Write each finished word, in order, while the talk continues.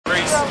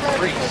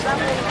Reese.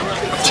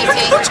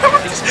 Reese.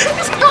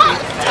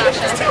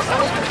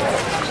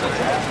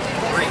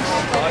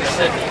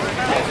 Sydney.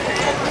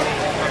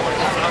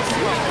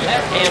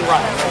 And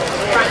Rodney.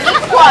 Rodney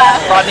Quah?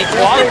 Rodney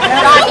Quah.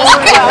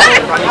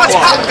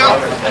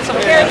 That's a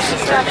very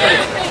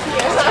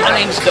My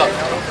name's Doug.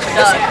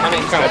 My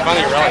name's kind of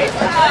funny, really.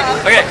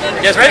 Okay,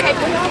 you guys ready?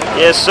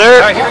 Yes,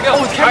 sir. All right, here we go.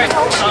 All right,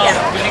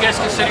 would you guys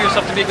consider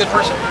yourself to be a good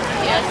person?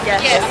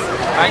 Yes.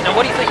 All right, now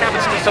what do you think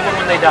happens to someone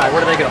when they die?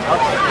 Where do they go?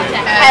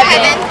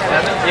 Heaven.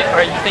 Heaven? Yeah,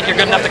 all right, you think you're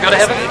good enough to go to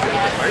heaven?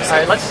 All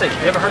right, let's see.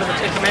 You ever heard of the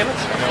Ten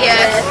Commandments?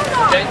 Yes.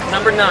 Okay,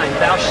 number 9,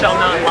 thou shalt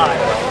not lie.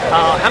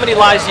 How many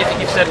lies do you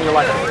think you've said in your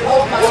life?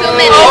 Too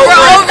many. Over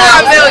a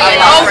million.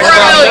 Over a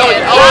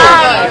million.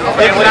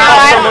 Okay, what do you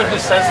call someone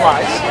who says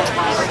lies?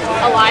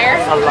 A liar.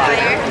 A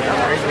liar.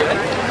 Very good.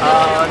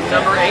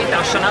 Number 8,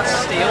 thou shalt not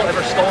steal.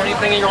 Ever stolen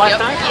anything in your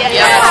lifetime? Yes.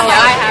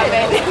 I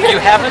haven't. You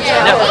haven't?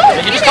 Yeah. Never.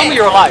 You just told me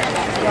you're a liar.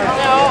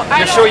 No,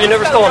 You're sure you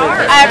never stole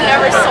anything? I have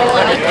never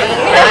stolen anything.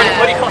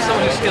 What do you call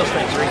someone who steals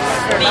things?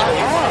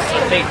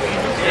 Thief.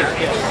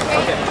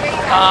 Okay.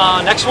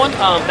 Next one,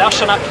 thou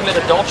shalt not commit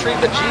adultery,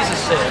 but Jesus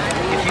said,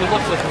 if you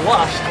look with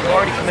lust, you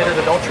already committed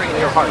adultery in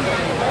your heart.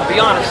 Now, be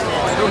honest,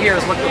 who here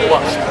has looked with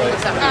lust?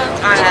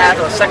 I have.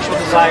 Sexual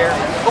desire?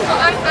 Oh,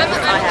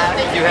 I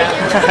have. you have?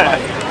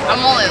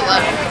 I'm only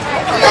 11.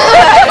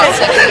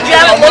 You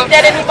haven't looked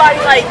at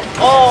anybody like,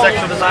 oh,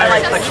 Sexual desire?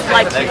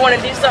 like you want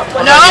to do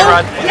something? No.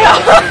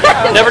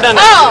 Never done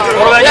that.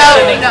 What about you,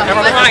 Sydney? No. Never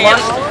looked with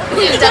lust?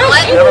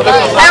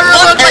 Never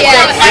looked like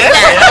that.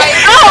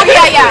 Oh,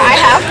 yeah, I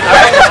have.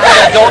 Alright,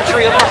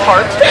 adultery of the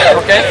heart.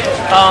 Okay.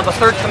 The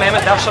 3rd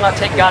commandment, thou shalt not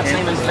take God's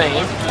name in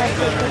vain.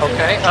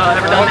 Okay.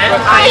 Never done that?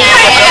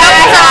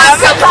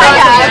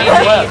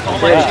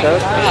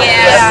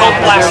 Yeah. Both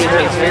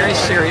blasphemy. It's very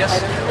serious.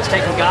 It's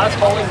taking God's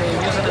holy name,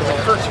 use it as a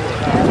curse word.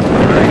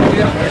 Right?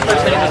 His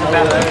name doesn't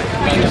matter.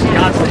 We use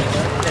God's name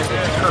as a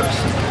curse.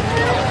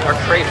 Our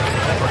Creator.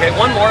 Okay,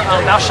 one more.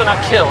 Thou shalt not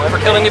kill. Ever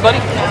killed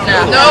anybody?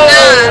 No.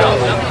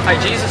 Right,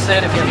 Jesus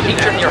said, if you have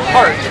hatred in your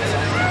heart,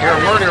 you're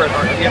a murderer at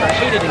heart. Have you ever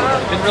hated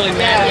anybody? Been really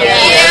mad?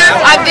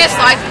 Yeah. I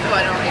dislike people.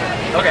 I don't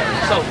hate. Okay,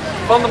 so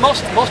from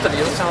most of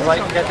you, it sounds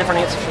like you got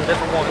different answers from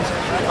different ones.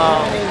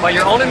 By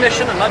your own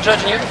admission, I'm not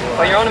judging you.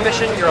 By your own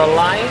admission, you're a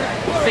lying,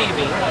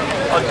 thieving,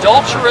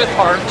 adulterer at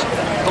heart,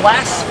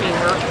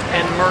 blasphemer,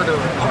 and murderer.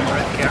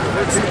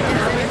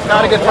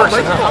 Not a good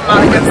person, huh? I'm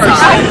not a good person.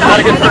 Not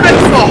a good person.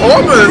 It's the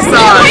homeless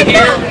side.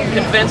 Here,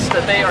 convinced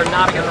that they are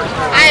not a good person.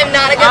 I am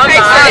not a good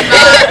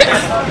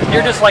person.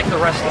 You're just like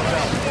the rest of us.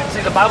 See,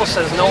 the Bible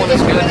says no one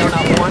is good, no,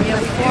 not one.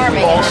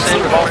 We've all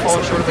sinned, we've all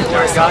fallen short of the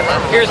glory of God.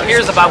 Here's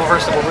the Bible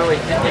verse that will really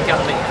get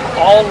got me.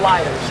 All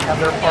liars have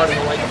their part in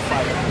the lake of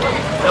fire.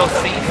 No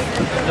thief,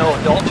 no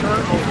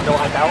adulterer, no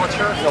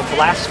idolater, no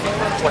blasphemer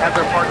will have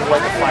their part in the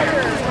lake of fire.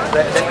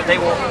 They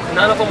will.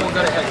 None of them will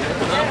go to heaven.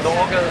 They'll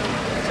all go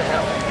to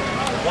hell.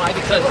 Why?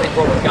 Because they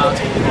broke God's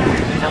will.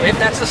 Now, if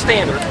that's the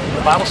standard,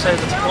 the Bible says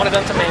it's appointed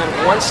unto man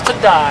once to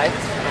die,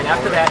 and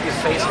after that you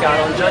face God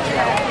on judgment.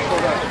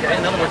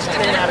 Okay? In other words,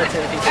 10 out of 10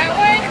 people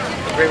die.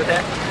 Agree with that?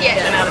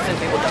 Yes. 10 out of 10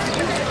 people die.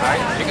 All right?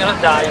 You're going to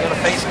die. You're going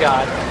to face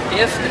God.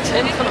 If the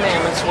 10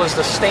 Commandments was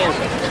the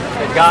standard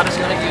that God is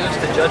going to use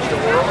to judge the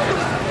world,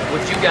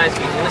 would you guys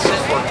be innocent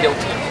or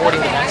guilty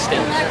according to that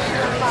standard?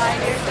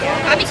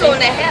 I'd be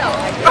going to hell.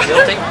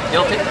 Guilty?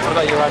 Guilty? What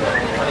about you, Rodney?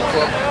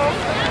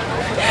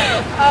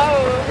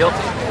 Oh.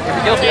 Guilty? You'd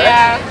be guilty,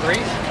 Yeah.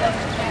 right?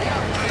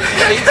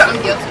 Reese?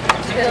 I'm guilty.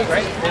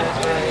 Right?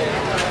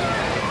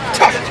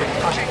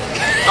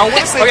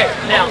 Okay,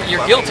 now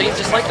you're guilty,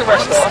 just like the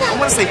rest of us. I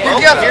want to say Well,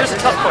 here's a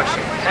tough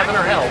question: heaven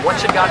or hell? What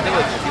should God do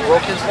with you? You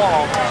broke His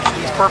law.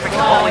 He's perfect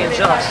and holy and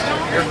just.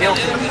 You're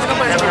guilty. Heaven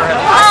or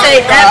hell? I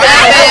say heaven.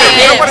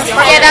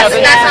 Yeah, that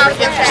sounds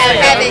good.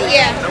 Heaven,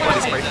 yeah.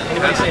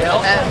 Anybody say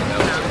hell?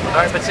 All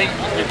right, but see,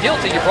 you're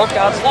guilty. You broke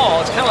God's law.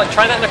 It's kind of like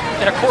trying that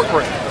in a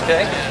courtroom.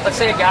 Okay, let's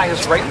say a guy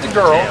has raped a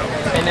girl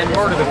and then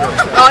murdered a girl.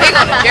 Oh, he's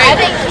going to jail.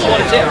 He's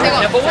going to jail.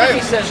 Yeah, but what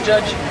if he says,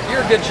 Judge,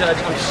 you're a good judge.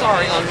 I'm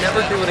sorry. I'll never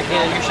do it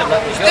again. You should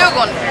let me go. Still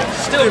going to jail.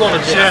 Still going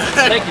to jail.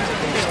 Thank you.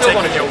 Still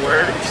going to jail.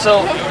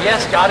 So,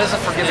 yes, God is a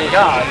forgiving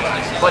God,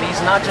 but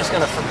He's not just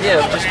going to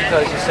forgive just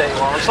because you say,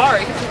 well, I'm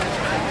sorry.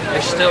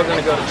 You're still going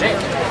to go to jail.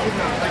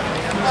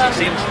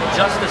 See,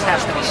 justice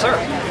has to be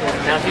served.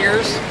 Now,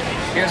 here's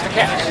the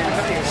catch.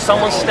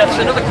 Someone steps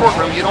into the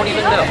courtroom you don't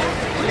even know,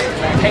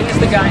 pays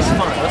the guy's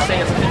fine. Let's say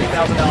it's a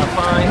 $50,000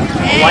 fine,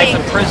 life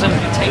in prison.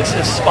 He takes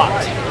his spot.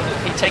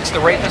 He takes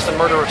the rapist and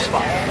murderer's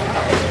spot.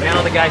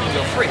 Now the guy can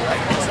go free, right?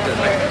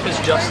 Because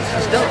justice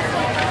is done.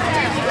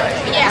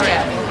 Yeah.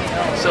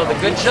 So the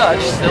good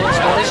judge still is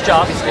doing his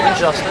job. He's giving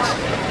justice.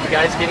 The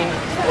guy's getting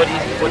what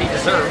he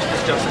deserves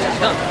because justice is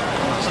done.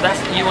 So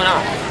that's you and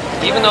I.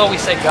 Even though we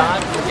say,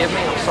 God, forgive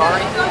me, I'm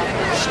sorry,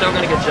 we're still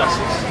going to get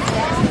justice.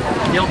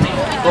 Guilty,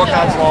 broke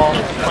God's law,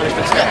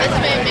 punishment's coming.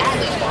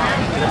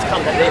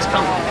 That day's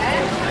coming.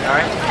 All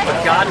right? But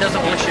God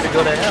doesn't want you to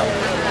go to hell.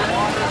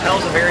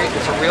 Hell's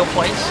it's a real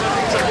place.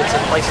 It's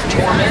a place of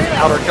torment,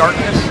 outer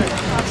darkness.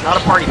 It's It's not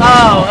a party.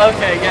 Oh,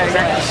 okay, yeah, Does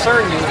that yeah.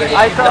 concern you that if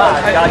I you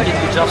thought- die, God give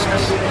you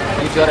justice?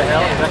 You go to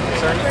hell? Does that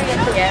concern you?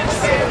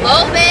 A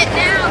little bit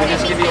now. We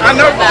just give you I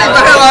know what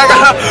the hell I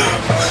got.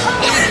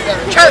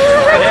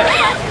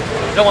 Yeah.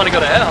 You don't want to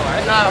go to hell,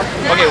 right? No.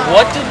 Okay,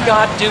 what did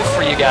God do for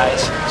you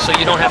guys so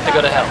you don't have to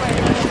go to hell?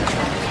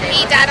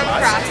 He died on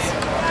the cross.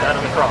 Died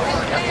on the cross.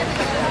 Yeah.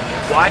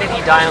 Why did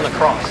he die on the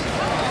cross?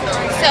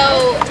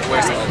 So,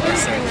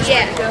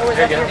 yeah.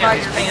 There you go. Yeah,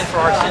 he's paying for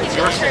our sins,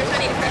 your sins,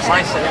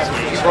 my sins.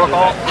 He broke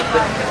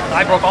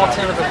I broke all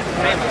 10 of the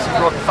commandments. He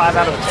broke 5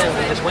 out of the 10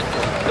 we just went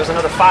through. There's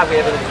another 5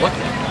 we haven't even looked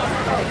at.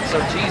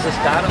 So Jesus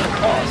died on the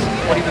cross.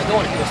 What he was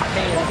doing, he was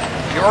paying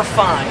your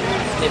fine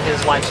in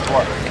his life's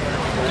work.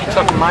 He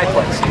took my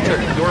place. He took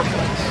your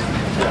place.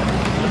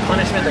 The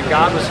punishment that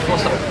God was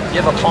supposed to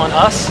give upon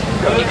us,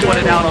 he put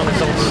it out on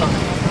his own son.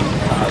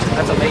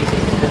 That's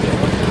amazing.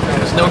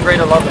 There's no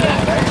greater love than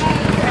that, right?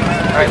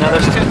 All right, now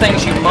there's 2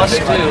 things you must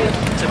do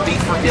to be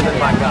forgiven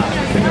by God.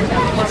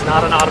 It's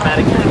not an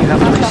automatic thing. You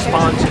have to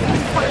respond to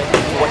it. Okay?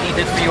 What he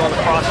did for you on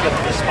the cross, you have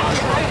to respond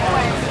to it.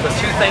 The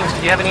 2 things,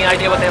 do you have any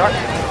idea what they are?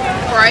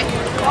 Pray.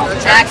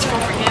 Ask for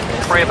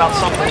forgiveness. Pray about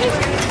something.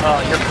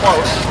 You're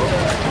close.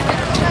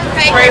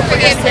 Pray for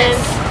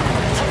forgiveness.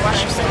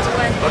 Wash your sins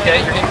away.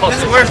 Okay, you're getting close.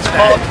 This is where it's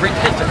called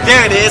repentance.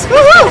 There it is.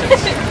 Woo-hoo!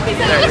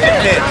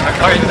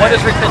 All right, what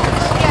is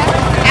repentance?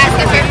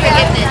 Asking for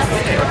forgiveness.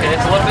 Okay,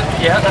 it's a little bit,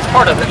 yeah, that's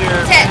part of it.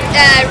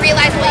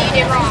 Realize what you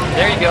did wrong.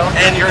 There you go.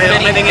 And you're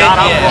admitting it,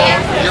 God, I'm yeah.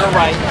 wrong. You're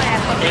right.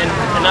 And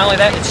not only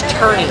that, it's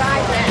turning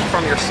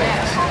from your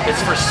sins.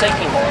 It's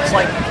forsaking them. It's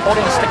like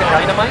holding a stick of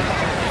dynamite.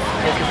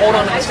 If you hold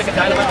on to a stick of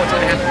dynamite, what's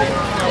going to happen to you?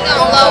 You're going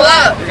to blow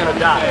up. You're going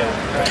to die.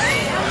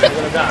 You're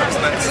going to die.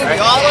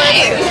 Right? All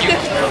in.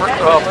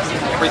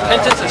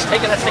 Repentance is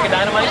taking that stick of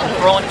dynamite and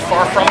throwing it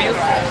far from you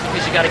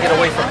because you got to get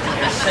away from it.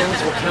 Your sins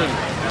will kill you.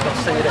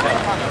 They'll send you to hell.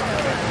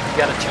 You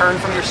got to turn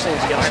from your sins.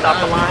 You got to stop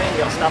the lying.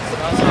 You got to stop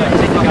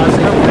taking God's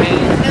name, pain,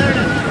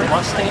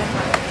 lusting,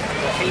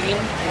 hating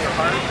in your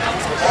heart,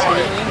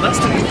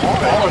 stealing,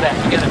 all of that.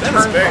 You got to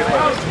turn from it.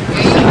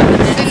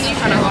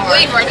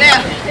 Bleed right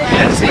now.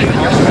 Your sin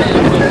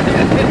will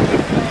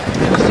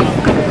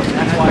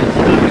That's why it's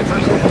not a good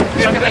person. The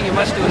second thing you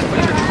must do is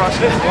put your trust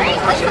in the only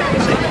person who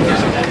can save you.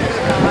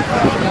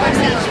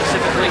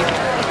 Specifically,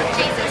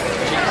 Jesus.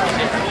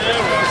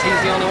 because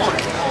he's the only one.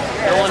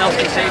 No one else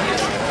can save you.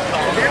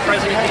 The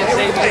president can't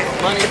save you.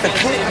 Money can't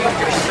save you.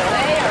 Yourself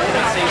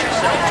cannot save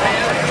yourself.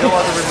 No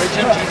other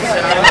religion. Jesus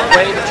said, I am the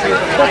way, the truth,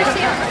 and the life.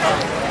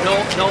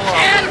 No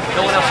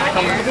one else can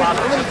come to the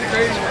Father except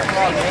through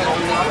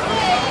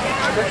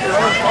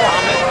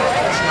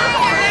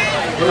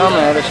Get on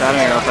the other side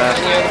of me real fast.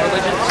 any other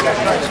religion. He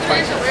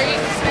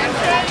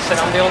said,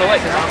 I'm the only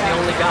way because I'm the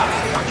only God.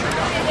 I'm your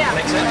God. That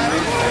makes sense?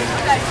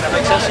 That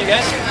makes sense to you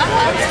guys?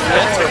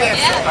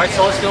 Yeah? All right,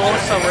 so let's do a little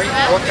summary.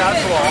 Broke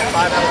God's law,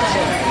 5 out of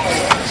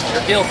 10.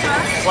 You're guilty.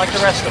 It's like the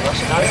rest of us.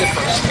 You're not a good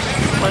person.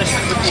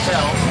 Punishment would be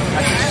hell.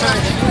 That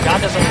concerns you. God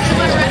doesn't want you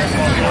to go to hell.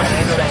 He wants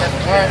you to go to heaven.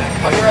 All right,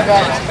 I'll be right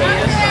back.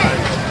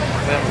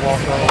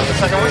 The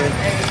second one?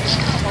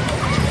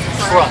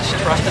 Trust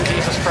in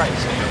Jesus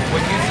Christ.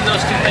 When you do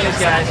those 2 things,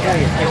 guys,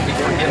 you'll be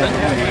forgiven.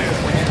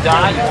 When you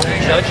die, you won't be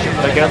judged. You'll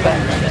be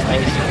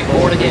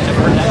born again.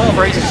 Ever heard that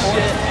phrase before?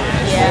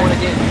 Born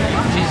again.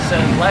 Jesus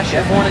said, unless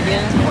you're born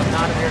again, you are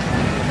not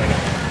American.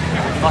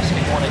 You must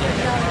be born again.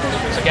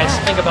 So guys,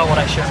 think about what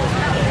I shared with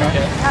you.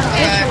 Okay?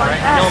 All right?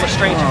 I know I'm a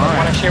stranger, but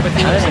what I shared with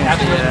you is the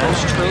absolute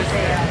most truth.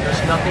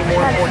 There's nothing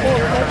more important than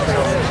your eternal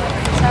salvation.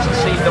 So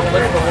see, don't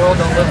live for the world,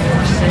 don't live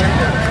for sin.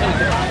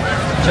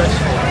 Just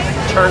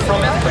turn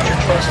from it, put your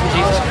trust in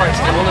Jesus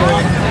Christ, the only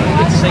one who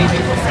can save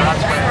you from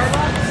God's wrath.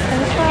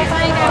 It's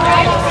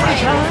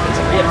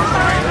a gift.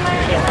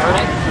 You can't earn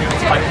it.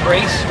 It's by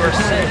grace you're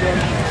saved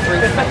through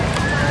faith.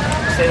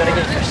 Say that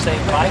again. You're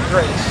saved by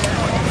grace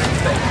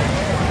through faith in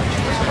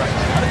Jesus Christ.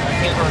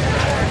 You can't earn it.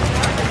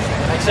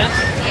 Make sense?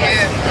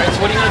 Yeah. All right, so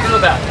what are you going to do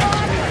about it?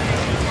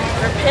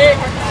 Repent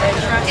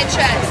and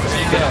trust. There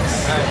you go. All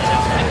right,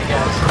 thank you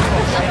guys.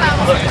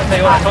 Look, I'll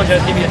tell you what, I told you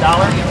I'd give you $1.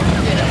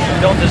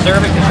 You don't deserve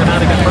it because you're not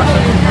a good person.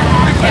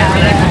 It's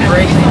an act of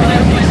grace. It's an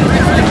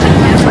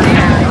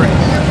act of grace.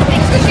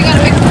 Because you got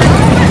to make a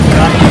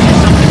God gives you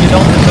something you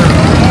don't deserve.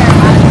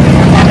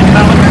 Think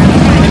about it.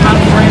 Think about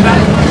it. Pray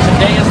about it.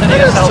 Today is the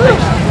day of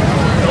salvation.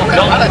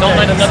 Don't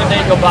let another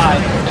day go by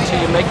until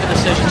you make the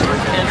decision to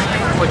repent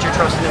and put your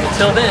trust in Him.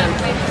 Until then,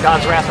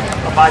 God's wrath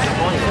abides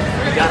upon you.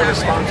 You got to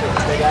respond to it.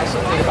 Okay, guys? So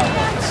think about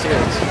that. It's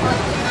serious.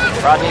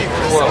 Rodney,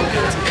 whoa.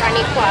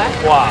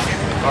 Wow.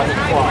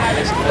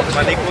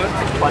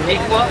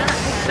 Juaniqua,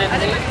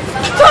 Sydney.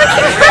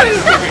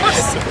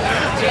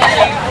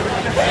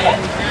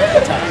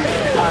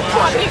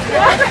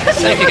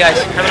 Thank you guys.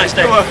 Have a nice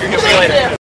day. See you later.